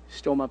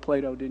 Stole my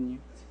Play-Doh, didn't you?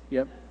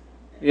 Yep.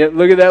 Yeah,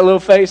 look at that little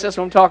face. That's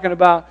what I'm talking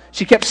about.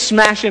 She kept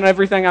smashing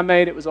everything I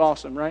made. It was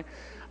awesome, right?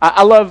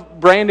 I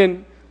love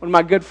Brandon, one of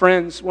my good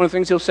friends. One of the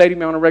things he'll say to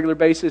me on a regular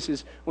basis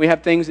is when we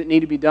have things that need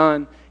to be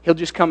done, he'll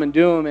just come and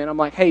do them. And I'm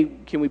like, hey,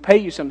 can we pay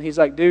you something? He's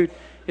like, dude,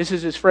 this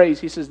is his phrase.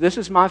 He says, this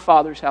is my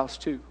Father's house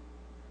too.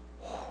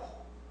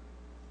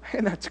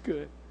 Man, that's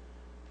good.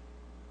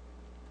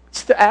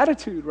 It's the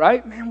attitude,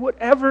 right? Man,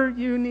 whatever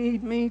you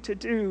need me to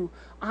do,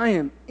 I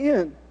am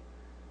in.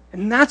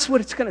 And that's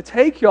what it's going to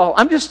take, y'all.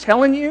 I'm just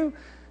telling you,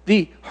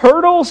 the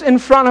hurdles in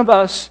front of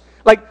us,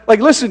 like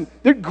listen,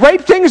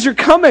 great things are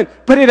coming,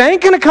 but it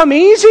ain't going to come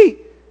easy,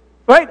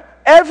 right?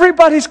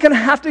 Everybody's going to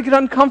have to get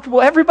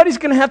uncomfortable. Everybody's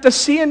going to have to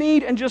see a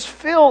need and just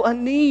fill a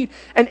need.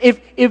 And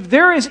if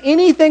there is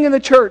anything in the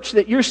church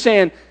that you're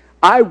saying,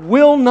 I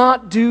will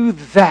not do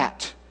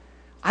that,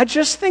 I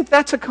just think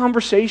that's a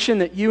conversation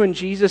that you and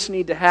Jesus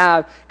need to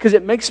have, because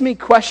it makes me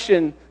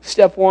question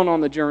step one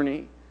on the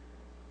journey,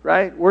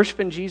 right?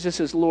 Worshiping Jesus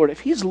as Lord.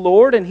 If He's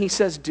Lord and He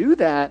says do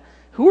that,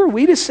 who are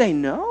we to say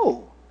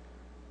no?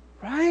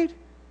 Right?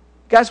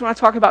 Guys, when I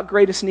talk about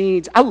greatest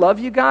needs, I love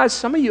you guys.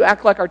 Some of you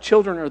act like our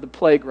children are the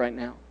plague right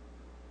now.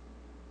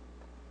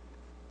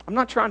 I'm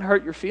not trying to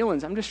hurt your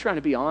feelings. I'm just trying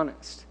to be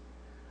honest.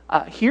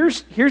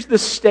 Here's the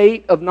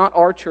state of not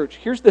our church.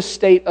 Here's the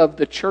state of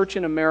the church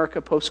in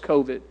America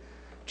post-COVID.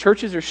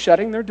 Churches are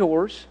shutting their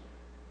doors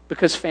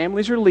because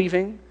families are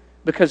leaving,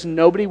 because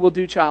nobody will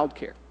do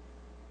childcare.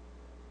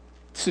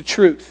 It's the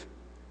truth.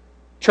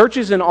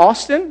 Churches in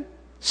Austin,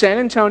 San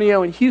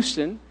Antonio, and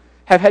Houston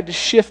have had to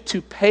shift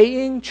to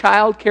paying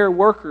childcare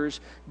workers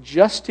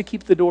just to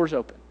keep the doors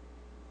open.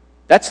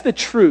 That's the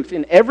truth.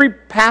 And every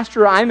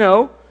pastor I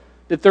know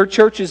that their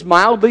church is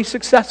mildly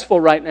successful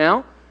right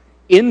now,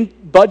 in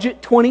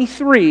budget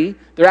 23,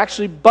 they're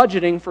actually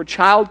budgeting for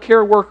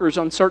childcare workers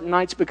on certain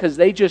nights because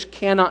they just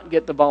cannot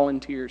get the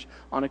volunteers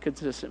on a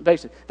consistent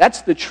basis.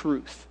 That's the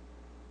truth.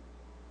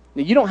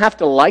 Now, you don't have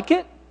to like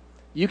it.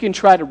 You can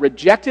try to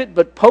reject it,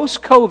 but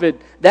post-COVID,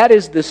 that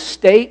is the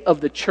state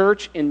of the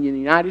church in the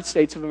United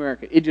States of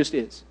America. It just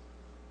is,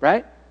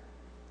 right?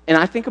 And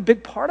I think a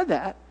big part of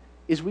that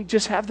is we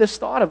just have this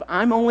thought of,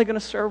 I'm only going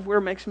to serve where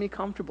it makes me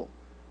comfortable,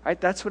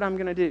 right? That's what I'm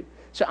going to do.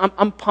 So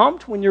I'm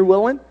pumped when you're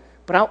willing,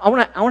 but I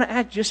want to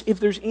act just, if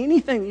there's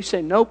anything you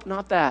say, nope,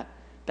 not that.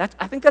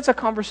 I think that's a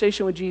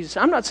conversation with Jesus.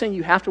 I'm not saying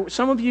you have to.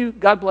 Some of you,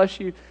 God bless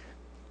you,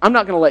 I'm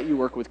not going to let you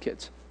work with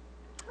kids.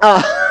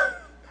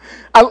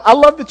 I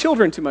love the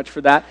children too much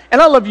for that,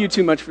 and I love you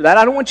too much for that.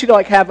 I don't want you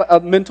to have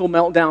a mental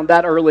meltdown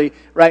that early,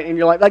 right? And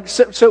you're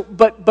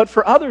but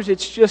for others,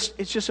 it's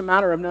just a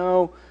matter of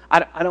no,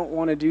 I don't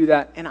want to do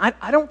that, and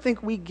I don't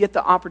think we get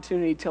the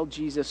opportunity to tell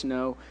Jesus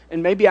no.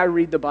 And maybe I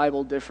read the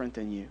Bible different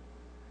than you.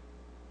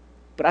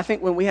 But I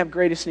think when we have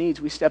greatest needs,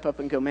 we step up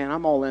and go, man,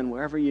 I'm all in.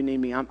 Wherever you need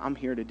me, I'm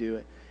here to do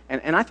it.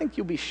 And I think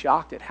you'll be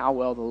shocked at how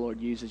well the Lord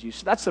uses you.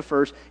 So that's the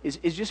first, is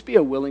just be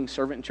a willing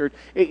servant in church.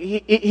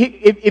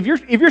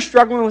 If you're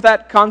struggling with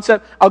that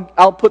concept,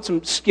 I'll put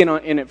some skin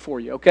in it for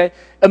you, okay?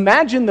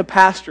 Imagine the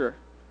pastor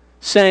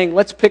saying,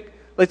 let's pick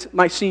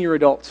my senior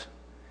adults,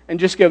 and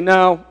just go,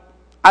 no,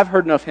 I've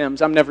heard enough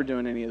hymns. I'm never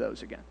doing any of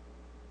those again.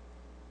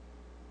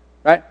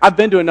 Right? I've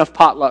been to enough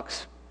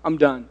potlucks. I'm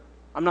done.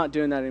 I'm not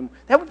doing that anymore.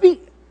 That would be,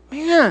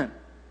 man,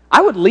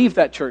 I would leave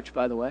that church,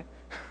 by the way.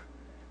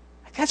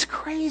 That's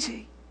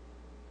crazy.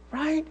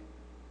 Right?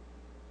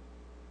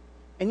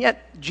 And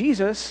yet,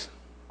 Jesus,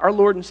 our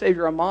Lord and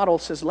Savior, our model,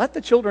 says, let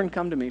the children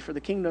come to me, for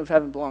the kingdom of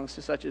heaven belongs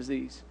to such as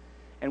these.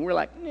 And we're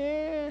like,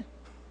 nah.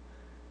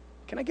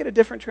 Can I get a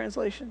different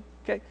translation?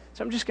 Okay,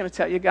 so I'm just going to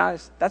tell you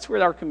guys, that's where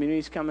our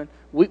community's coming.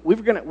 We're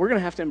going to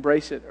have to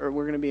embrace it, or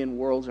we're going to be in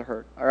worlds of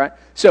hurt, all right?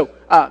 So,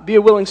 be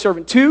a willing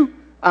servant. 2,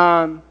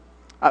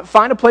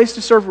 find a place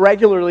to serve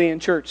regularly in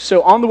church.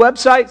 So on the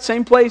website,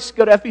 same place,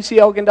 go to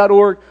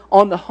fbcelgin.org.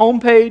 On the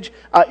homepage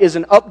is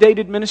an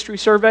updated ministry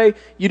survey.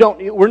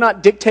 We're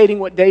not dictating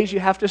what days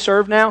you have to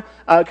serve now,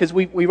 because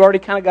we've already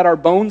kind of got our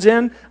bones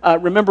in.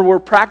 Remember, we're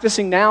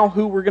practicing now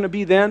who we're going to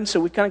be then,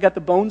 so we've kind of got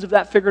the bones of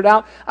that figured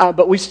out.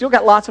 But we still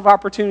got lots of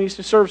opportunities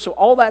to serve, so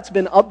all that's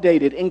been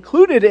updated.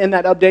 Included in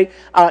that update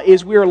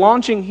is we are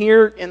launching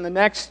here in the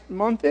next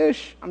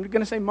month-ish. I'm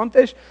going to say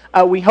month-ish.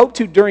 We hope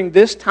to, during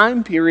this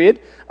time period,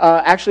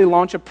 actually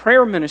launch a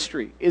prayer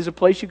ministry. Is a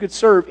place you could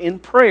serve in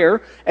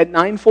prayer. At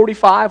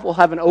 9:45, we'll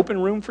have an open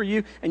room for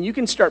you, and you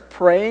can start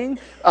praying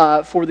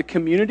for the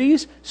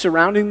communities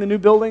surrounding the new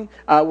building.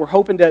 We're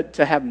hoping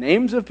to have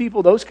names of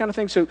people, those kind of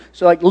things. So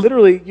like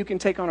literally, you can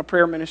take on a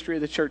prayer ministry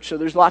of the church. So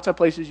there's lots of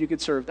places you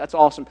could serve. That's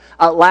awesome.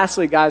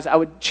 Lastly, guys, I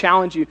would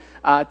challenge you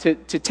to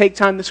take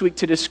time this week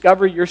to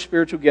discover your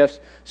spiritual gifts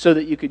so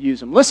that you could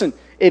use them. Listen,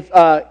 if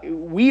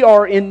we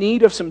are in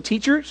need of some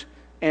teachers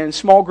and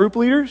small group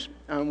leaders,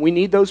 we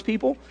need those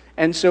people.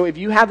 And so if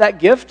you have that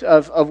gift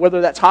of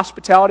whether that's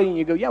hospitality and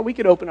you go, yeah, we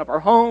could open up our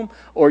home,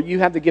 or you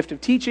have the gift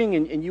of teaching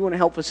and you want to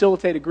help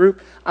facilitate a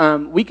group,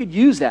 we could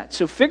use that.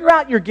 So figure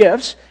out your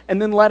gifts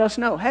and then let us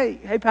know. Hey,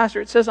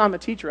 Pastor, it says I'm a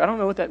teacher. I don't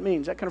know what that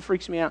means. That kind of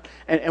freaks me out.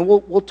 And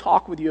we'll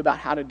talk with you about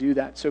how to do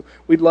that. So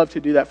we'd love to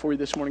do that for you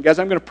this morning. Guys,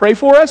 I'm going to pray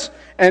for us,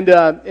 and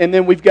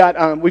then we've got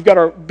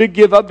our big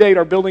give update,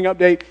 our building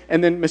update,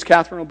 and then Miss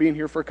Catherine will be in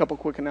here for a couple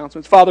quick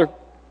announcements. Father,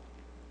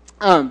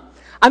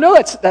 I know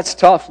that's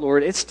tough,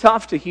 Lord. It's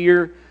tough to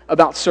hear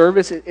about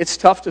service. It's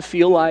tough to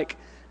feel like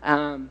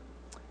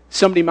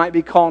somebody might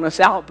be calling us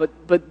out,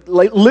 but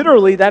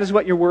literally that is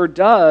what your word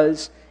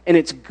does, and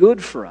it's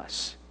good for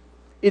us.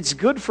 It's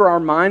good for our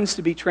minds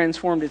to be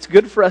transformed. It's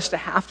good for us to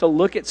have to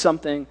look at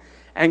something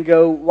and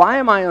go, why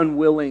am I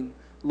unwilling,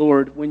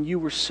 Lord, when you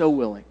were so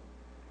willing?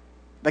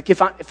 Like if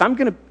I'm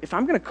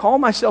gonna call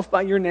myself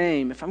by your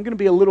name, if I'm gonna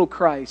be a little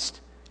Christ,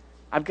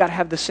 I've got to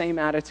have the same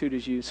attitude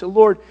as you. So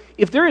Lord,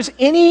 if there is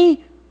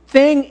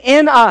anything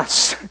in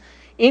us,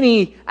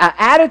 any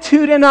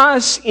attitude in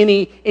us,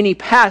 any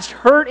past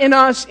hurt in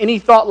us, any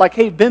thought like,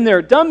 hey, been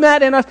there, done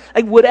that in us,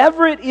 like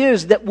whatever it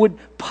is that would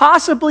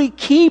possibly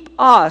keep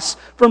us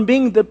from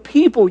being the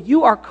people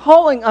you are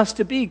calling us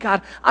to be,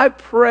 God, I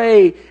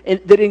pray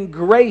that in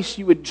grace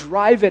you would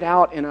drive it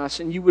out in us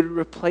and you would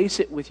replace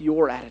it with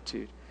your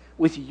attitude,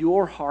 with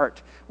your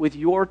heart, with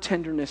your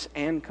tenderness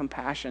and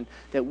compassion,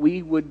 that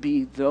we would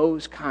be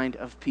those kind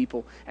of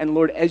people. And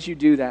Lord, as you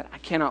do that, I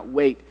cannot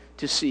wait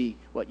to see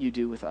what you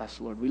do with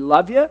us, Lord. We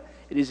love you.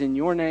 It is in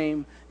your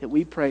name that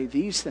we pray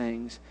these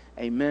things.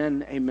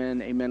 Amen,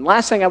 amen, amen.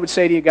 Last thing I would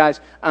say to you guys,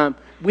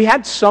 we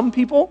had some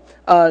people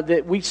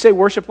that we say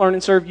worship, learn,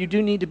 and serve. You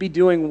do need to be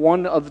doing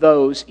one of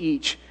those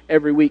each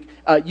every week.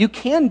 You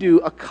can do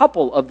a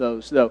couple of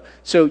those, though.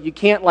 So you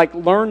can't like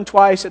learn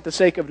twice at the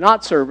sake of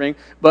not serving,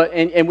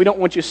 and we don't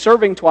want you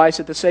serving twice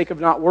at the sake of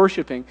not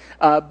worshiping.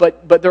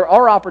 But there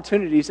are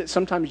opportunities that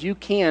sometimes you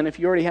can, if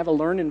you already have a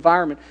learned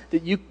environment,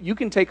 that you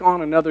can take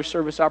on another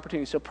service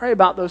opportunity. So pray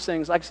about those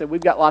things. Like I said,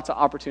 we've got lots of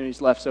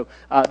opportunities left, so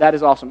that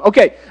is awesome.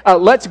 Okay,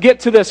 let's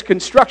get to this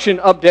construction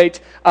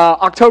update.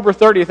 October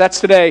 30th, that's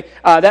today.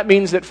 That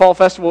means that Fall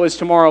Festival is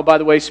tomorrow, by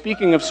the way.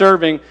 Speaking of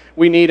serving,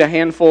 we need a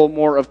handful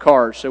more of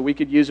cars, so we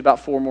could use about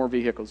 4 more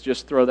vehicles.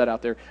 Just throw that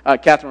out there.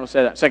 Catherine will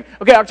say that in a second.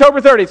 Okay, October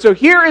 30th. So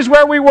here is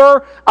where we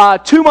were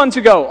 2 months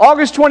ago.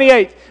 August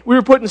 28th, we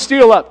were putting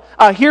steel up.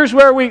 Here's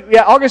where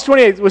August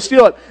 28th was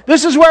steel up.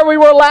 This is where we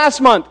were last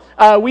month.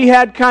 We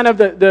had kind of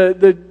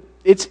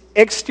it's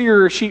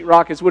exterior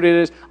sheetrock is what it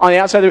is on the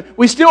outside there.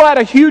 We still had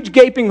a huge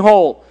gaping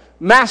hole.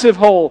 Massive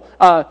hole,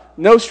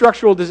 no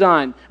structural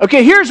design.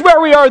 Okay, here's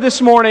where we are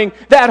this morning.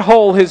 That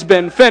hole has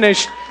been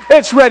finished.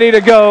 It's ready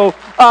to go.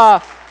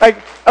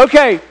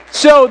 Okay,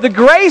 so the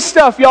gray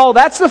stuff, y'all,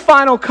 that's the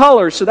final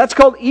color. So that's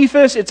called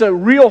ephes. It's a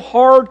real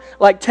hard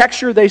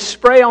texture they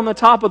spray on the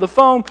top of the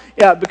foam.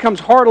 Yeah, it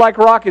becomes hard like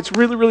rock. It's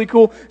really, really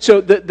cool.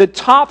 So the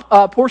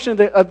top portion of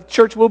the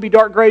church will be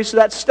dark gray. So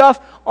that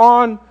stuff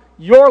on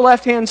your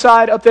left-hand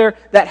side up there,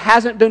 that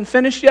hasn't been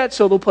finished yet,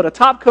 so they'll put a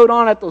top coat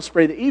on it, they'll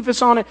spray the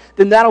ephes on it,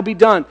 then that'll be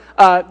done.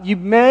 You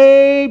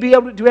may be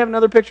able to, do we have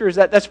another picture?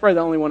 That's probably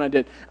the only one I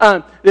did.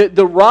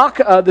 The rock,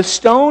 the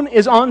stone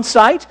is on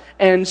site,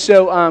 and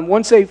so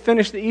once they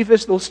finish the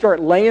ephes, they'll start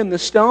laying the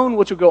stone,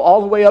 which will go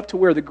all the way up to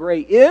where the gray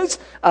is,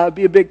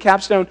 be a big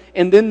capstone,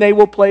 and then they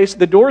will place,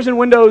 the doors and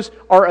windows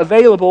are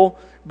available,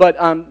 but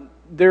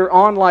they're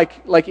on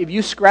like if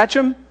you scratch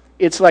them,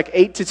 it's like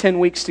 8 to 10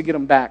 weeks to get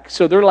them back.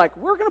 So they're like,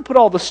 we're going to put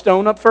all the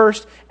stone up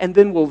first, and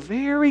then we'll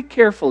very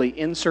carefully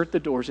insert the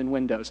doors and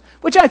windows,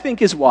 which I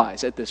think is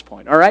wise at this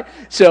point, all right?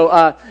 So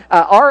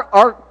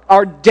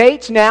our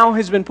date now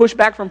has been pushed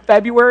back from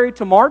February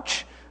to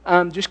March.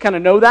 Just kind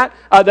of know that.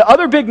 The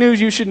other big news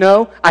you should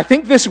know, I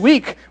think this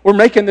week we're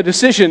making the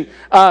decision.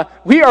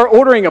 We are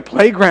ordering a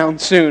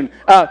playground soon.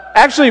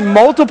 Actually,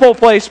 multiple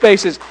play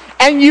spaces.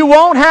 And you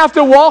won't have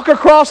to walk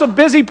across a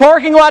busy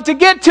parking lot to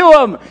get to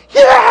them.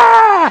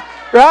 Yeah!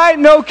 Right?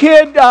 No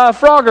kid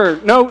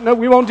Frogger. No,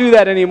 we won't do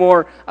that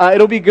anymore.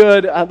 It'll be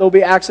good. There'll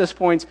be access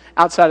points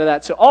outside of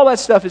that. So all that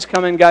stuff is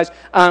coming, guys.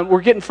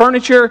 We're getting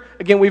furniture.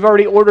 Again, we've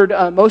already ordered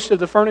most of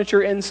the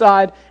furniture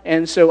inside.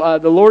 And so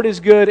the Lord is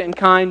good and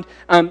kind.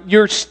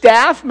 Your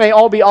staff may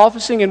all be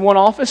officing in one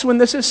office when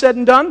this is said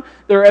and done.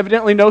 There are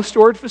evidently no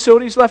storage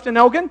facilities left in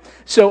Elgin.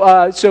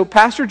 So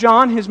Pastor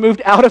John has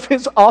moved out of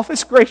his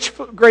office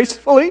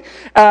graciously,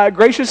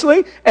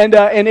 and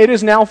it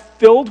is now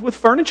filled with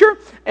furniture.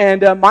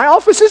 And my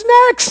office is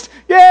next.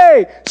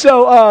 Yay!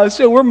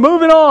 So we're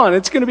moving on.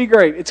 It's going to be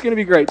great. It's going to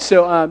be great.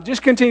 So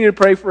just continue to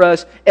pray for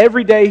us.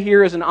 Every day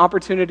here is an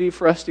opportunity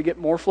for us to get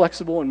more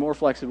flexible and more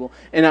flexible.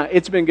 And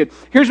it's been good.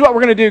 Here's what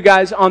we're going to do,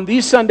 guys. On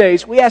these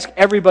Sundays, we ask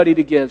everybody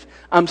to give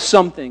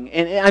something.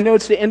 And I know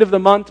it's the end of the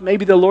month.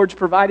 Maybe the Lord's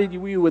provided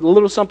you with a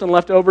little something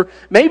left over.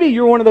 Maybe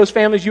you're one of those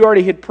families you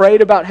already had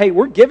prayed about, hey,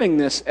 we're giving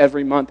this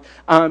every month.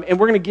 And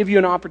we're going to give you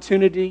an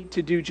opportunity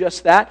to do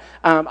just that.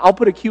 I'll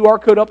put a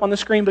QR code up on the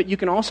screen, but you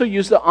can also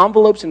use the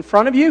envelopes in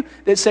front of you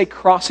that say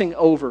crossing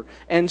over.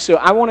 And so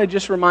I want to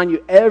just remind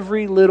you,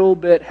 every little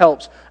bit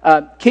helps.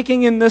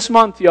 Kicking in this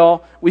month,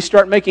 y'all, we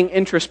start making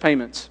interest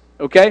payments.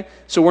 Okay?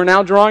 So we're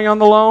now drawing on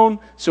the loan,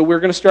 so we're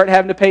going to start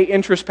having to pay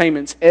interest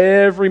payments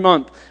every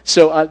month.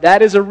 So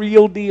that is a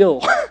real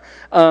deal.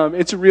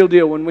 It's a real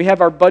deal. When we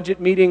have our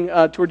budget meeting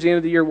towards the end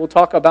of the year, we'll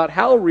talk about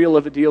how real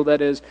of a deal that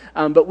is.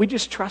 But we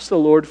just trust the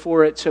Lord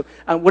for it. So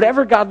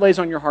whatever God lays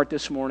on your heart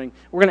this morning,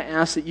 we're going to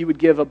ask that you would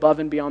give above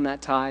and beyond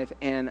that tithe.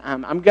 And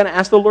I'm going to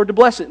ask the Lord to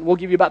bless it. And we'll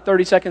give you about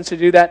 30 seconds to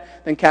do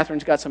that. Then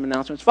Catherine's got some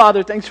announcements.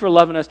 Father, thanks for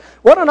loving us.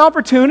 What an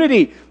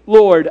opportunity,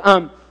 Lord.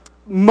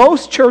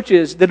 Most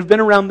churches that have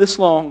been around this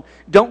long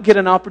don't get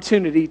an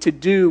opportunity to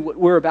do what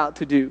we're about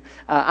to do.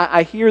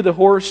 I hear the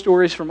horror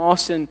stories from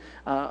Austin.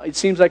 It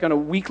seems like on a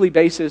weekly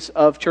basis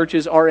of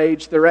churches our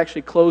age, they're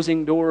actually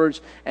closing doors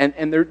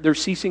and they're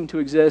ceasing to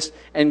exist.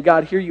 And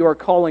God, here you are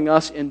calling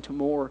us into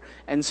more.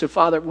 And so,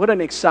 Father, what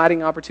an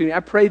exciting opportunity.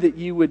 I pray that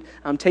you would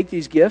take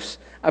these gifts.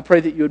 I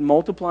pray that you would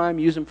multiply them,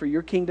 use them for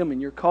your kingdom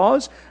and your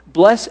cause.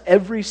 Bless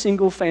every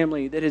single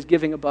family that is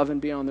giving above and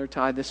beyond their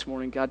tithe this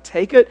morning. God,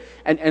 take it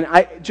and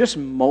I just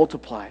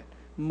multiply it.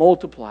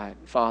 Multiply it,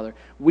 Father.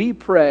 We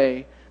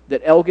pray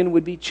that Elgin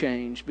would be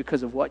changed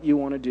because of what you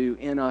want to do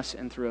in us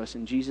and through us.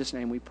 In Jesus'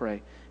 name we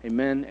pray.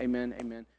 Amen, amen, amen.